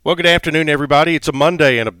Well, good afternoon, everybody. It's a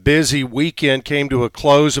Monday, and a busy weekend came to a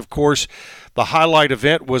close. Of course, the highlight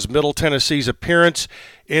event was Middle Tennessee's appearance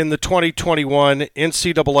in the 2021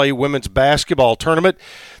 NCAA Women's Basketball Tournament.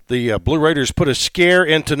 The Blue Raiders put a scare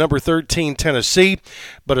into number 13 Tennessee,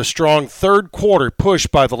 but a strong third quarter push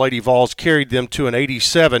by the Lady Vols carried them to an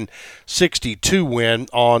 87-62 win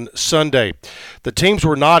on Sunday. The teams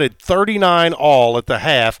were knotted 39 all at the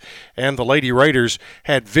half, and the Lady Raiders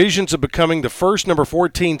had visions of becoming the first number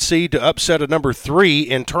 14 seed to upset a number 3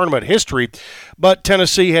 in tournament history, but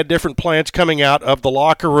Tennessee had different plans coming out of the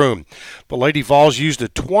locker room. The Lady Vols used a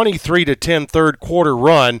 23-10 third quarter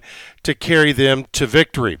run to carry them to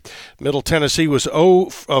victory. Middle Tennessee was 0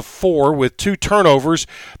 of 4 with 2 turnovers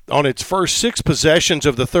on its first 6 possessions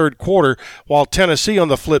of the third quarter, while Tennessee on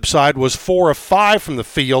the flip side was 4 of 5 from the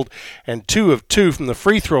field and 2 of 2 from the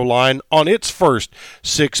free throw line on its first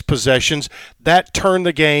 6 possessions. That turned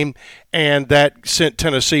the game, and that sent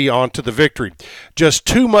Tennessee on to the victory. Just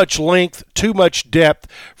too much length, too much depth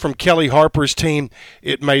from Kelly Harper's team.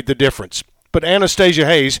 It made the difference. But Anastasia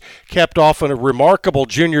Hayes capped off a remarkable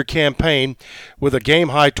junior campaign with a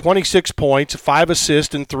game-high 26 points, 5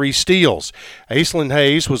 assists, and 3 steals. Aislinn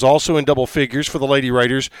Hayes was also in double figures for the Lady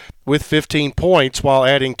Raiders with 15 points while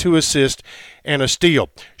adding 2 assists and a steal.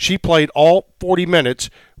 She played all 40 minutes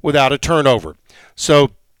without a turnover. So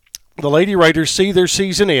the Lady Raiders see their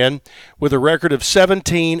season end with a record of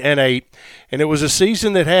 17-8, and it was a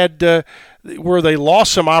season that had where they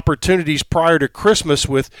lost some opportunities prior to Christmas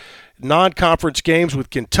with non-conference games with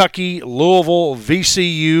Kentucky, Louisville,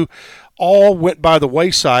 VCU, all went by the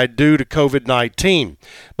wayside due to COVID-19.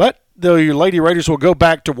 But the Lady Raiders will go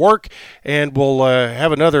back to work and will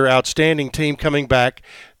have another outstanding team coming back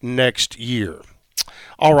next year.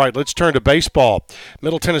 All right, let's turn to baseball.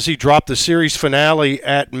 Middle Tennessee dropped the series finale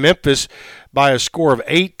at Memphis by a score of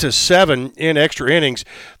 8-7 in extra innings.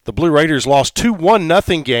 The Blue Raiders lost 2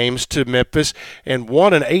 1-0 games to Memphis and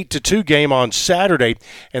won an 8-2 game on Saturday.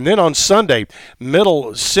 And then on Sunday,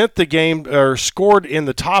 Middle sent the game or scored in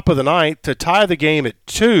the top of the ninth to tie the game at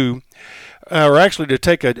 2, or actually to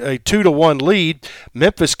take a 2-1 lead.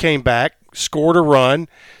 Memphis came back, scored a run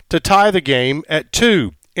to tie the game at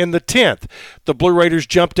 2. In the 10th, the Blue Raiders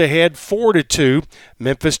jumped ahead 4-2.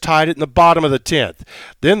 Memphis tied it in the bottom of the 10th.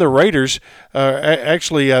 Then the Raiders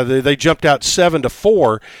they jumped out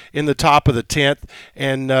 7-4 in the top of the 10th,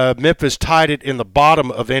 and Memphis tied it in the bottom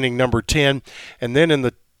of inning number 10. And then in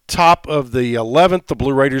the top of the 11th, the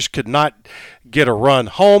Blue Raiders could not get a run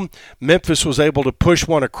home. Memphis was able to push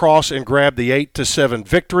one across and grab the 8-7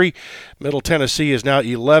 victory. Middle Tennessee is now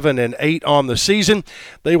 11-8 on the season.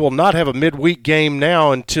 They will not have a midweek game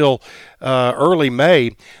now until early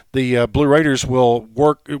May. The Blue Raiders will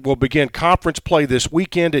begin conference play this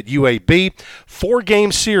weekend at UAB.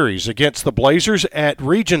 4-game series against the Blazers at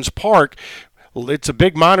Regions Park. It's a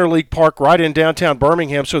big minor league park right in downtown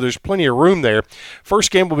Birmingham, so there's plenty of room there. First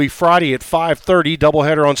game will be Friday at 5:30,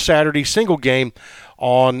 doubleheader on Saturday, single game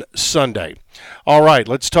on Sunday. All right,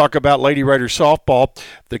 let's talk about Lady Raiders softball.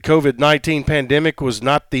 The COVID-19 pandemic was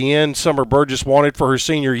not the end Summer Burgess wanted for her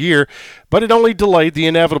senior year, but it only delayed the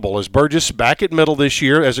inevitable as Burgess, back at Middle this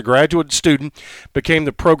year as a graduate student, became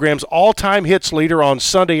the program's all-time hits leader on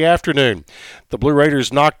Sunday afternoon. The Blue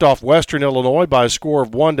Raiders knocked off Western Illinois by a score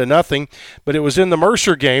of 1-0, but it was in the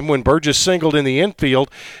Mercer game when Burgess singled in the infield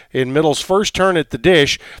in Middle's first turn at the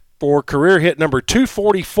dish for career hit number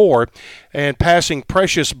 244 and passing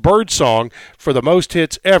Precious Birdsong for the most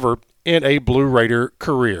hits ever in a Blue Raider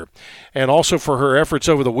career. And also for her efforts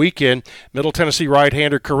over the weekend, Middle Tennessee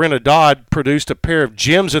right-hander Corinna Dodd produced a pair of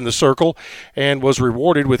gems in the circle and was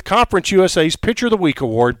rewarded with Conference USA's Pitcher of the Week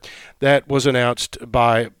award that was announced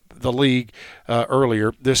by the league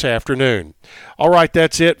earlier this afternoon. All right,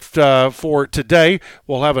 that's it for today.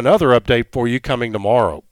 We'll have another update for you coming tomorrow.